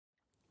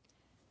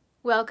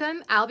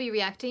Welcome, I'll be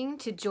reacting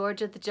to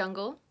George of the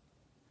Jungle.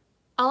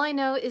 All I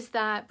know is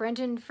that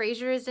Brendan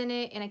Fraser is in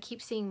it and I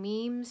keep seeing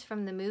memes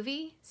from the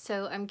movie,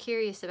 so I'm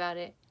curious about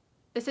it.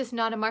 This is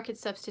not a market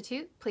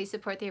substitute. Please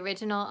support the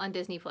original on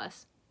Disney+.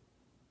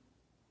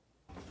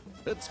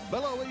 It's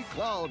billowy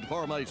cloud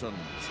formations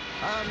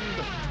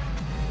and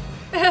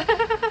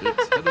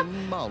it's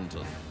hidden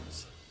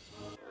mountains.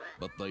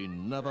 But they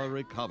never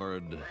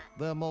recovered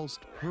their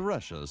most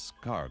precious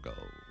cargo.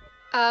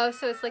 Oh,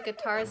 so it's like a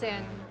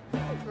Tarzan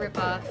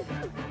ripoff.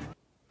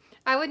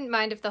 I wouldn't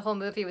mind if the whole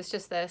movie was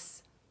just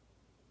this.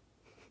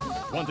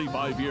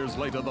 25 years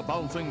later, the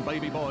bouncing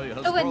baby boy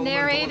has Oh, a grown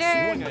narrator.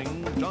 into a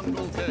swinging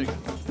jungle king.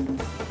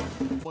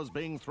 Was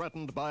being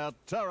threatened by a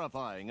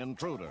terrifying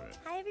intruder.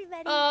 Hi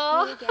everybody,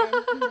 Oh. me again.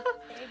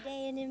 Third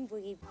day in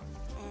Boogie.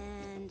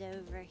 And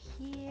over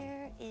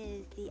here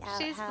is the outhouse.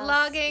 She's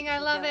vlogging, I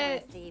love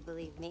it. So you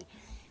believe me.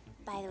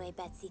 By the way,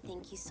 Betsy,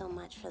 thank you so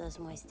much for those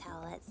moist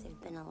towelettes. They've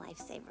been a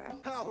lifesaver.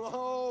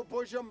 Hello,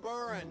 Busham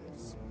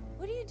Burns.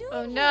 What are you doing?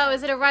 Oh no,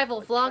 is it a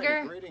rival What kind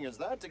vlogger? of greeting is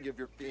that to give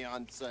your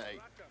fiancé?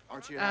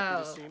 Aren't you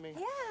happy to Oh. see me?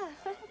 Yeah,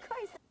 of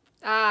course.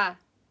 Ah,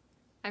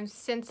 I'm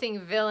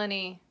sensing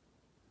villainy.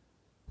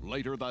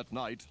 Later that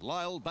night,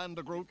 Lyle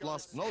Vandergroot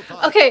lost no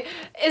time. Okay,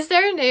 is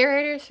there a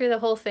narrator through the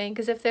whole thing?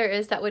 Because if there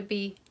is, that would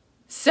be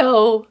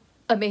so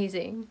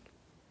amazing.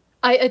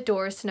 I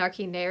adore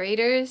snarky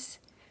narrators.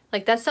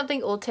 Like, that's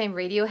something old-time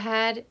radio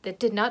had that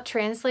did not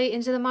translate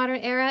into the modern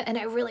era, and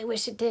I really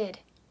wish it did.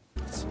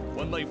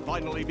 When they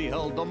finally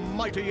beheld the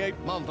mighty Ape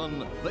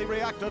Mountain, they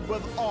reacted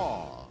with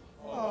awe.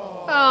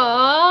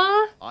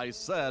 Aww. I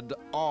said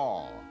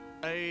awe.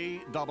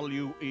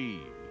 A-W-E.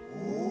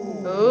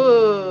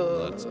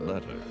 Ooh. That's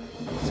better.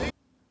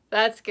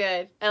 That's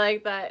good. I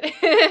like that.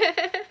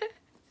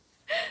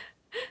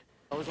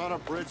 I was on a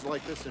bridge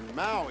like this in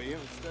Maui,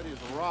 and steady as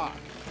a rock.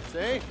 See?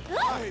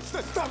 Hey,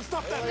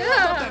 stop that!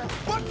 Yeah.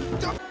 What?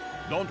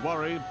 Don't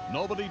worry,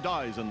 nobody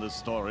dies in this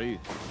story.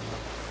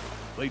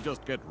 They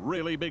just get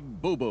really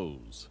big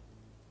boo-boos.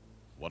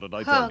 What did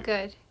I tell Oh, you?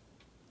 good.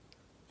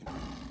 I'm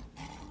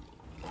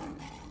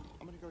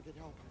gonna go get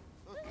help.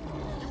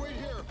 You wait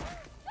here.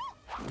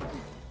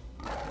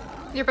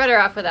 You're better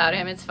off without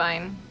him. It's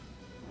fine.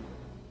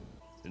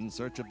 In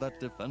search of that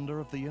defender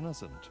of the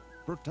innocent.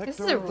 Protector This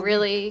is a of the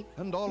really weak,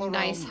 and all around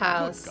nice good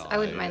house. I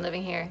wouldn't guy, mind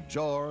living here.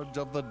 George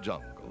of the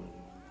Jungle.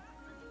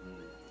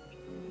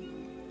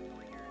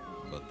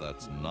 But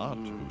that's not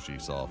who she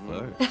saw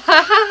first. I'm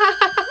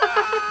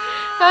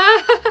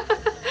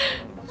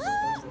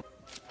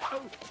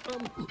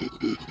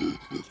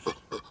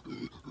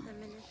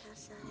gonna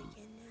pass out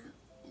again now.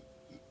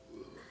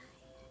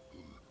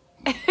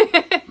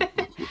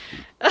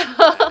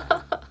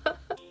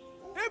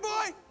 Hey,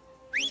 boy!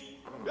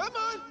 Come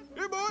on!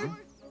 Hey, boy!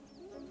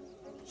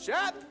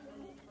 Shep!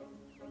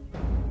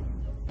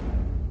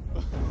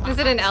 Is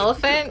it an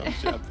elephant?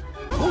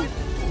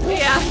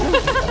 Yeah.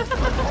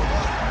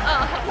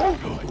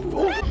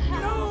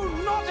 No,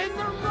 not in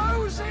the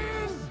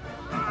roses!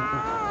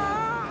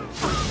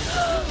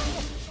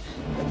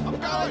 I'm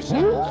going,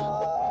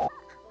 Shep!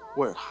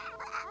 Where?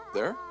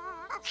 There?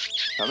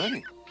 How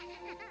many?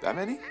 That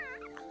many?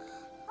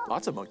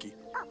 Lots of monkey.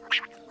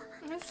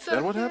 That's so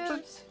Then what cute.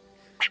 happened?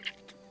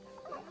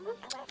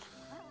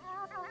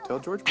 Tell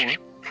George more.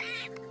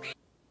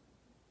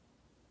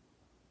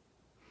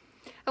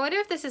 I wonder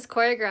if this is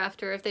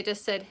choreographed or if they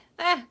just said,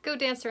 go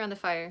dance around the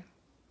fire.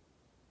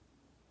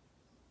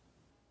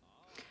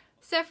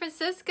 San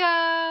Francisco!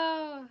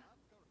 I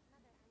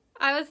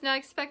was not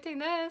expecting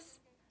this.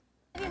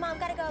 Your mom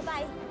gotta go.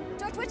 Bye.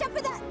 George, watch out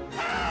for that.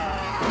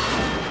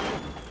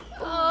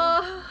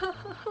 Oh.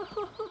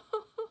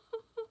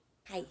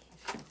 Hi.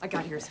 I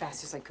got here as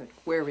fast as I could.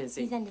 Where is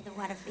he? He's under the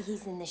water.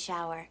 He's in the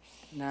shower.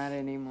 Not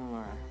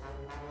anymore.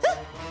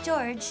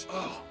 George.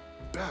 Oh,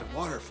 bad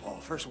waterfall.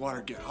 First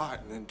water get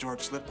hot, and then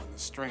George slipped on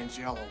this strange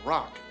yellow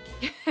rock.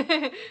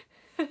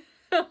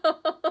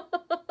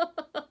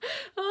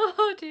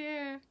 Oh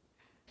dear.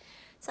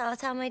 So I'll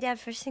tell my dad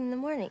first thing in the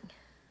morning.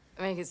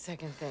 Make it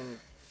second thing.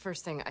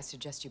 First thing, I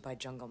suggest you buy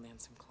Jungle Man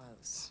some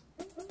clothes.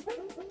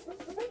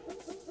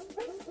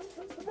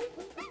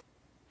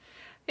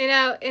 You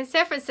know, in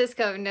San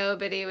Francisco,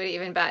 nobody would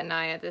even bat an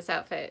eye at this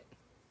outfit.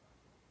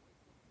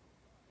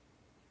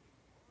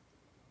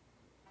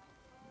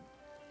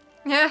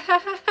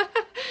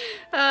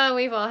 Oh,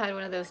 we've all had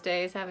one of those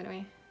days, haven't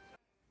we?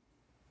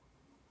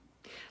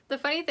 The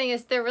funny thing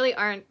is, there really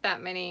aren't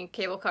that many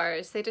cable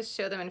cars. They just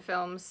show them in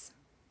films.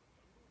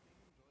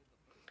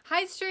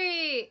 Hyde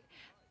Street!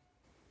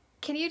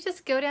 Can you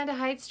just go down to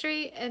Hyde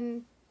Street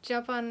and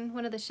jump on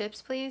one of the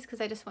ships, please?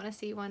 Because I just want to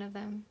see one of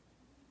them.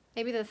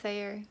 Maybe the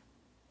Thayer.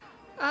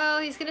 Oh,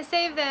 he's gonna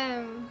save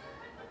them.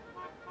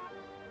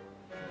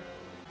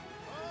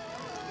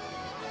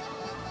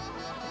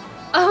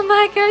 Oh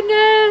my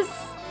goodness!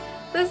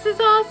 This is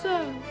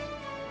awesome!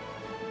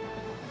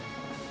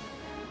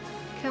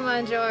 Come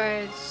on,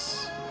 George.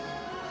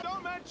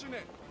 Don't mention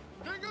it!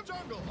 King of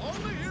Jungle,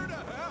 only here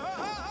to...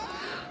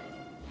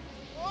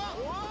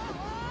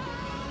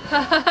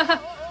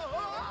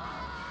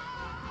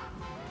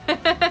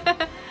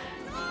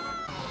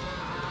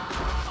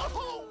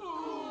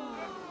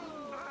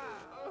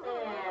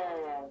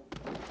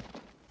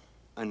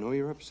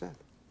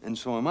 and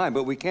so am I,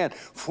 but we can't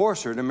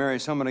force her to marry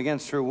someone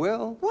against her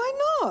will. Why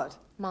not?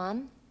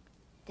 Mom,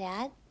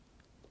 Dad,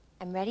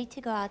 I'm ready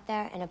to go out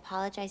there and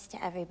apologize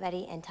to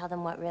everybody and tell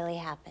them what really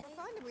happened.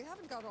 Finally, we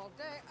haven't got all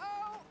day.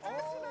 Oh,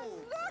 Ursula,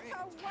 look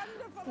how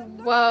wonderful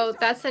and Whoa,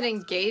 that's an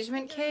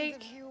engagement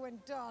cake? you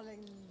and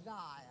darling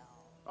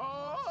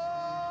Lyle.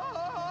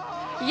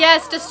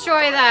 Yes,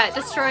 destroy that.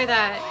 Destroy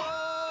that.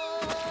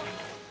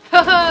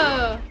 Ho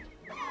ho!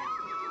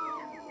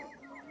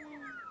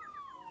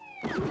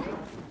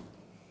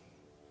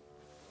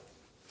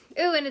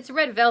 Ooh, and it's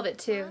red velvet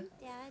too. Mom,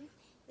 Dad,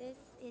 this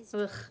is Ugh.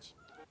 George.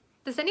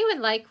 Does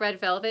anyone like red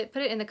velvet?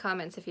 Put it in the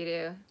comments if you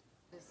do.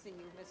 To see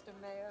you, Mr.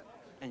 Mayor.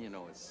 And you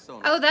know, it's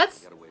so Oh,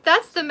 that's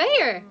the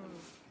mayor.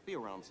 be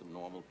around some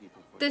normal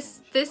people. For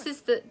This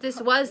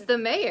was the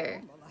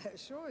mayor. Well, I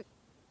assure you.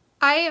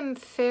 I am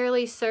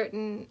fairly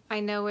certain I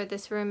know where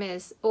this room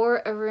is,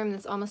 or a room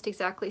that's almost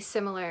exactly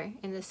similar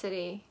in the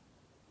city.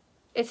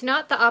 It's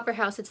not the Opera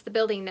House, it's the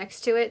building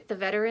next to it, the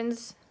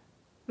Veterans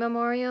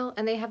Memorial,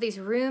 and they have these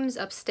rooms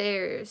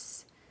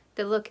upstairs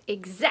that look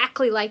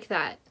exactly like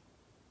that.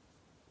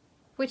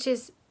 Which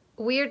is,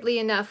 weirdly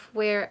enough,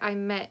 where I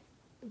met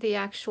the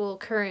actual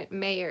current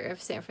mayor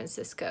of San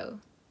Francisco,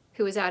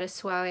 who was at a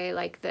soiree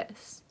like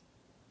this.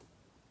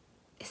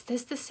 Is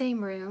this the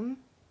same room?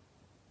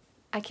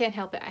 I can't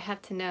help it, I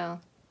have to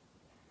know.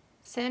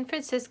 San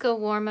Francisco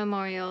War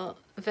Memorial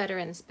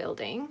Veterans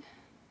Building.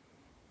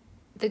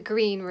 The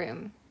green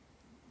room.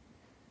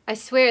 I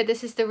swear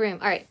this is the room.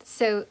 Alright,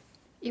 so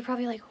you're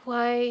probably like,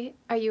 why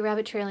are you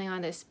rabbit trailing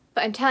on this?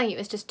 But I'm telling you,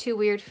 it's just too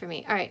weird for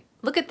me. Alright,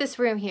 look at this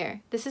room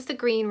here. This is the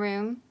green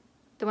room,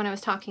 the one I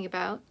was talking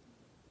about.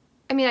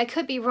 I mean, I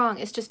could be wrong,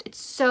 it's just, it's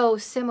so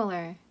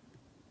similar.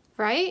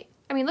 Right?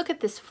 I mean, look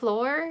at this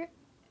floor.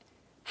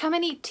 How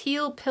many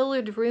teal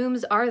pillared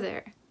rooms are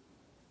there?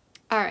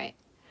 Alright,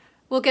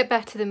 we'll get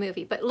back to the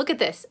movie, but look at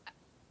this.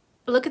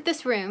 Look at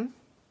this room.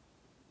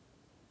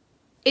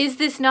 Is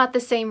this not the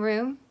same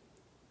room?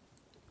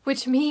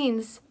 Which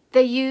means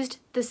they used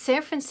the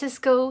San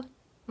Francisco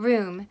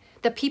room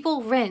that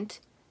people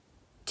rent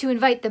to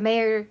invite the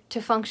mayor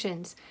to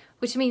functions,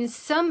 which means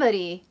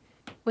somebody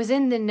was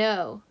in the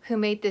know who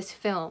made this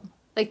film.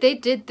 Like, they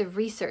did the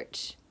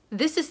research.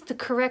 This is the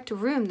correct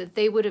room that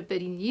they would have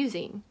been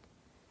using.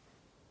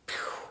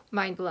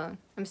 Mind blown.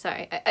 I'm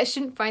sorry. I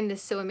shouldn't find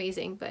this so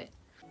amazing, but...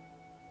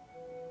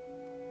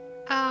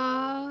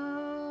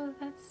 Oh,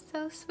 that's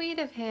so sweet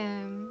of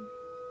him.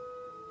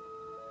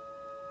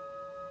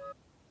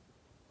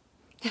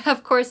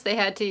 Of course they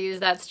had to use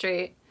that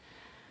straight.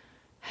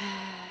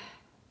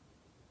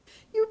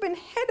 You've been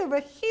head over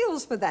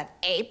heels for that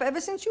ape ever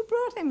since you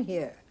brought him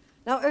here.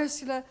 Now,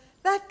 Ursula,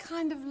 that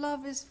kind of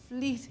love is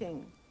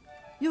fleeting.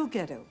 You'll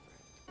get over it.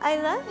 I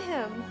love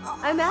him.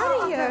 I'm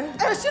out of here.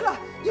 Ursula,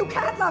 you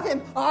can't love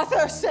him.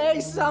 Arthur,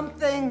 say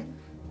something.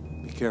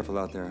 Be careful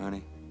out there,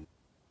 honey.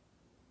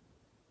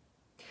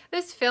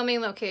 This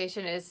filming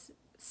location is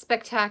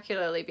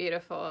spectacularly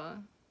beautiful.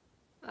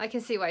 I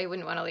can see why you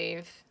wouldn't want to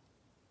leave.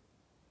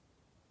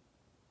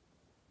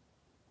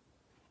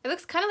 It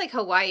looks kind of like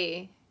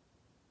Hawaii.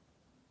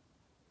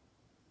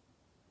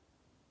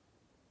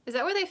 Is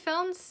that where they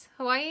filmed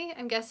Hawaii,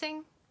 I'm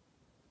guessing?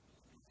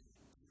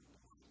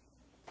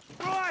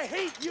 Oh, I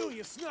hate you,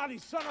 you snotty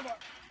son of a...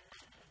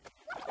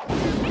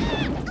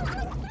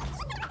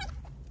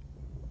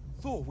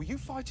 Thor, were you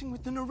fighting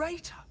with the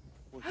narrator?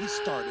 Well, he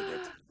started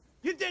it.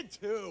 You did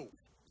too.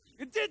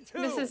 You did too.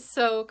 This is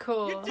so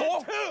cool. You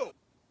did too.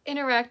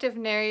 Interactive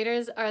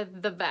narrators are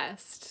the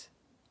best.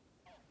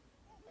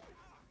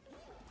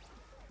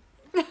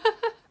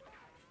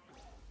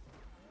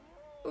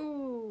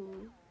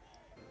 Ooh.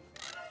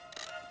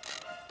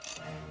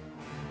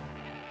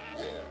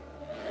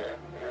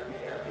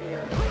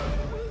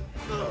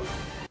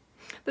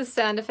 The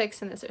sound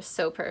effects in this are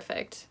so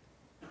perfect.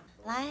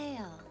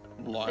 Lyle.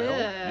 Lyle? Ugh,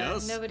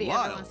 Yes, nobody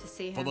Lyle. ever wants to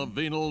see For him. the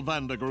venal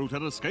Vandergroot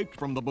had escaped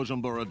from the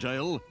Bujumbura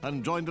jail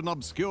and joined an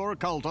obscure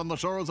cult on the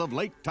shores of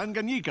Lake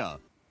Tanganyika.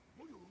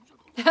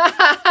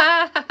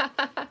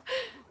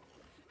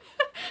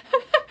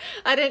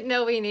 I didn't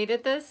know we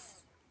needed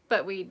this,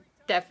 but we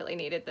definitely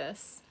needed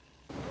this.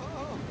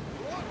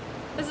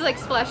 This is like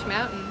Splash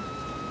Mountain.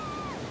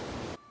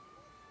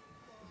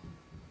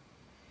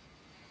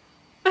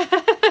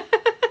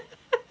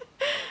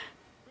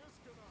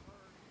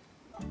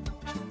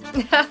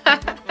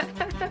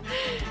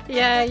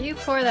 Yeah, you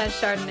pour that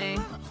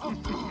Chardonnay.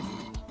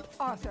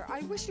 Arthur, I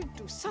wish you'd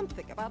do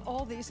something about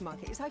all these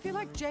monkeys. I feel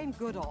like Jane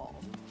Goodall.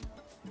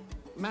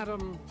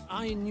 Madam,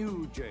 I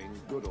knew Jane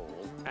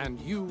Goodall, and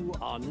you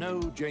are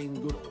no Jane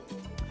Goodall.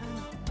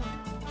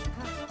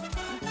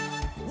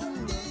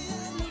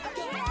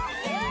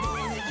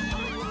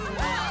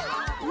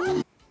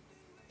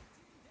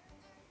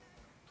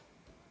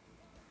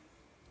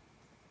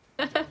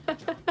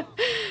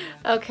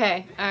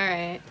 Okay,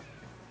 alright.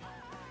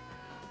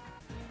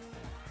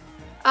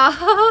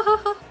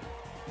 Oh.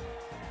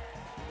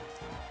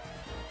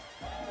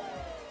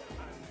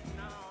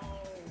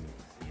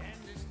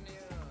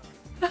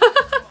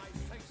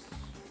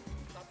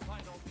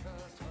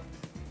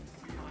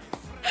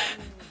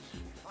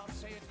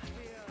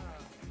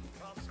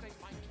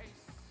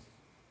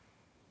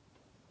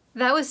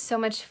 That was so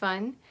much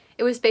fun.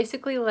 It was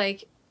basically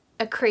like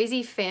a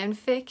crazy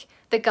fanfic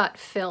that got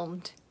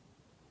filmed.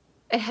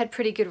 It had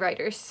pretty good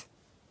writers.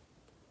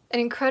 An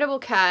incredible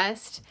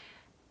cast,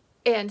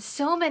 and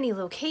so many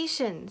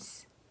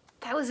locations.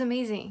 That was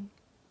amazing.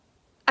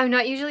 I'm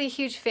not usually a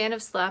huge fan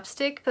of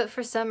slapstick, but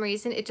for some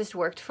reason it just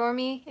worked for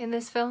me in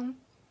this film.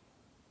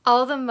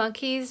 All the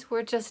monkeys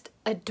were just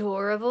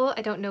adorable.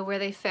 I don't know where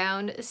they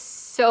found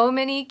so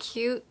many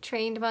cute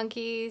trained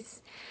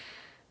monkeys.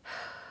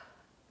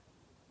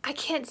 I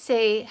can't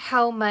say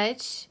how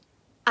much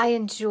I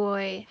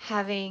enjoy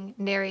having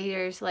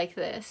narrators like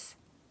this.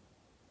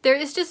 There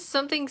is just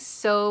something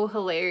so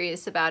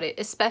hilarious about it,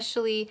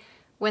 especially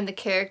when the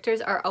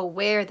characters are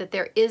aware that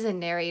there is a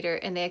narrator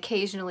and they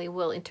occasionally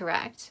will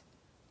interact.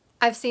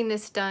 I've seen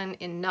this done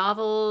in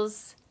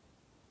novels,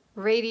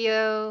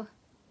 radio,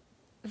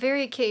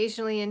 very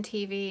occasionally in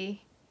TV.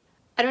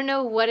 I don't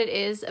know what it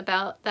is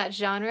about that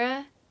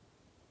genre.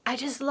 I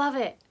just love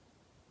it.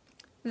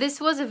 This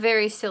was a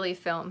very silly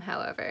film,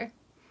 however.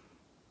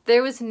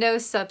 There was no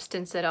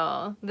substance at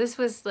all. This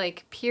was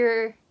like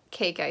pure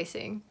cake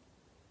icing.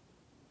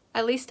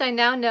 At least I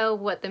now know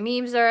what the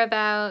memes are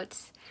about.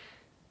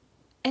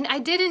 And I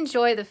did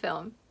enjoy the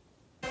film.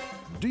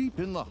 Deep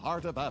in the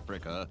heart of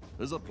Africa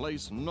is a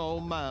place no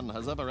man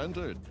has ever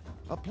entered.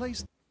 A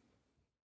place